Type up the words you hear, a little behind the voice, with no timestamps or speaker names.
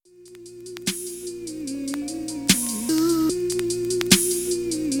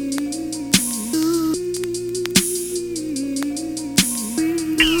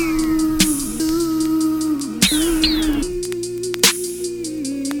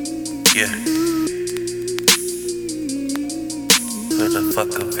Yeah. For the fuck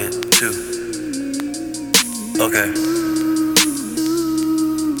of it, too. Okay.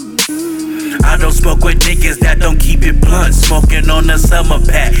 I don't smoke with niggas that don't keep it blunt. Smoking on the summer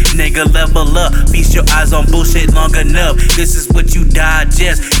pack. Nigga, level up. Feast your eyes on bullshit long enough. This is what you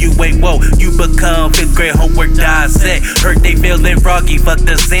digest. You ain't woke. You become 5th grade homework dissect. Hurt they feeling froggy. Fuck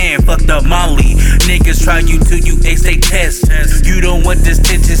the sand. Fuck the molly. Niggas try you till you ace they test. You don't want this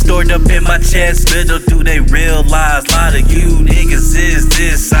tension stored up in my chest. Little do they realize. Lot of you niggas is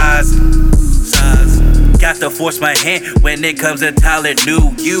this size. Got to force my hand when it comes to talent.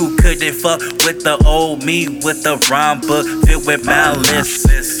 Knew you couldn't fuck with the old me with the rhyme book filled with malice.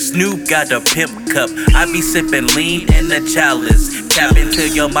 Snoop got a pimp cup. I be sipping lean in the chalice. Tap into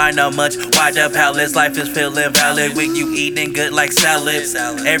your mind how much wider palace. Life is feeling valid when you eating good like salad.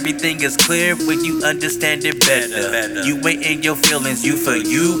 Everything is clear when you understand it better. You ain't in your feelings, you for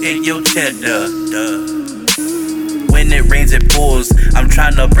you and your cheddar. When it rains, it pours. I'm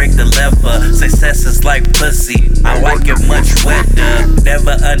trying to break the lever. Success is like pussy. I like it much wetter.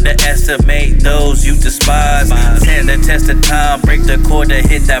 Never underestimate those you despise. Stand the test of time. Break the cord to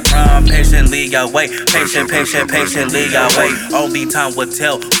hit that prime. Patiently I wait. Patiently I wait. Only time will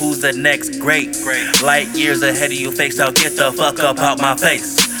tell who's the next great. Light years ahead of you, face out. Get the fuck up out my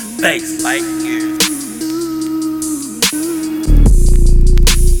face. Light years.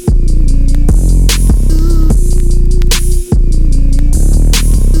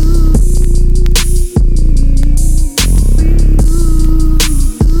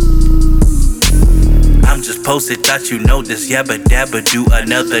 Posted, thought you know this, yabba dabba do,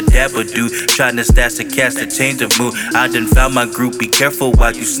 another dabba do. Trying to stash the cash to change the mood. I done found my group, be careful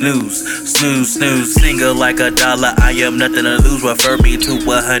while you snooze. Single like $1, I am nothing to lose. Refer me to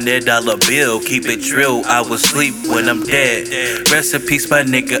 $100 bill, keep it trill. I will sleep when I'm dead. Rest in peace, my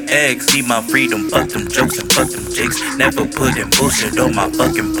nigga Eggs. Need my freedom, fuck them jokes and fuck them jakes. Never putting bullshit on my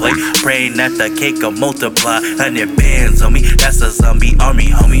fucking plate. Praying that the cake will multiply. 100 bands on me, that's a zombie army,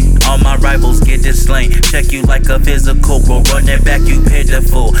 homie. All my rivals get this slain. Check you like a physical, bro, running back, you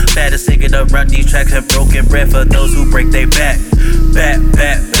pitiful. Fattest nigga around these tracks and broken bread for those who break they back.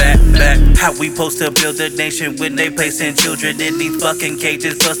 How we supposed to build a nation when they placing children in these fucking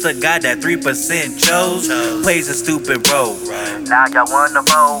cages? Plus the guy that 3% chose plays a stupid role. Now y'all wanna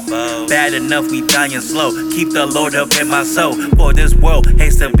vote. Bad enough we dying slow. Keep the Lord up in my soul, for this world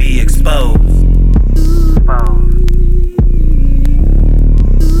hates to be exposed.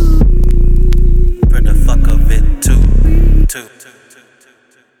 For the fuck of it too.